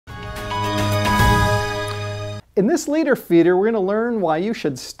In this leader feeder, we're going to learn why you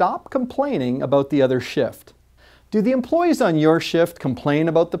should stop complaining about the other shift. Do the employees on your shift complain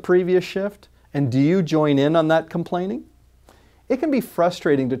about the previous shift? And do you join in on that complaining? It can be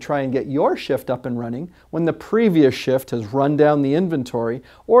frustrating to try and get your shift up and running when the previous shift has run down the inventory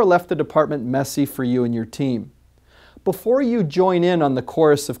or left the department messy for you and your team. Before you join in on the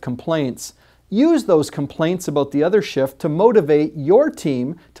chorus of complaints, use those complaints about the other shift to motivate your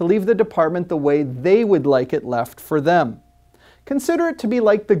team to leave the department the way they would like it left for them. Consider it to be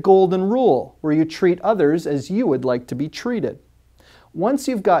like the golden rule, where you treat others as you would like to be treated. Once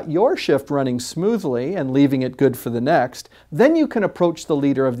you've got your shift running smoothly and leaving it good for the next, then you can approach the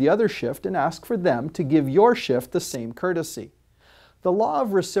leader of the other shift and ask for them to give your shift the same courtesy. The law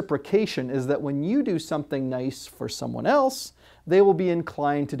of reciprocation is that when you do something nice for someone else, they will be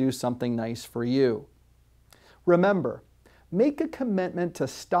inclined to do something nice for you. Remember, make a commitment to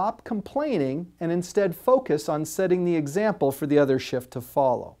stop complaining and instead focus on setting the example for the other shift to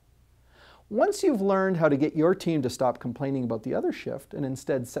follow. Once you've learned how to get your team to stop complaining about the other shift and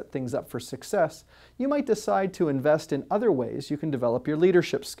instead set things up for success, you might decide to invest in other ways you can develop your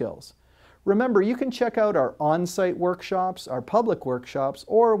leadership skills. Remember, you can check out our on-site workshops, our public workshops,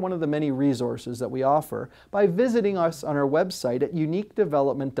 or one of the many resources that we offer by visiting us on our website at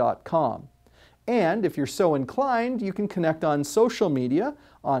uniquedevelopment.com. And if you're so inclined, you can connect on social media,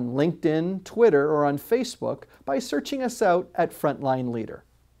 on LinkedIn, Twitter, or on Facebook by searching us out at Frontline Leader.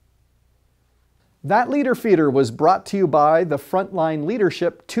 That Leader Feeder was brought to you by the Frontline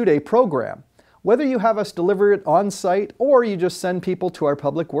Leadership 2-Day Program. Whether you have us deliver it on-site or you just send people to our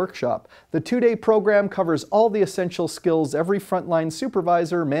public workshop, the 2-day program covers all the essential skills every frontline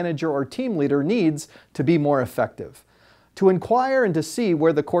supervisor, manager, or team leader needs to be more effective. To inquire and to see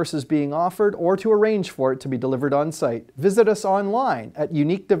where the course is being offered or to arrange for it to be delivered on-site, visit us online at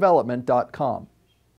uniquedevelopment.com.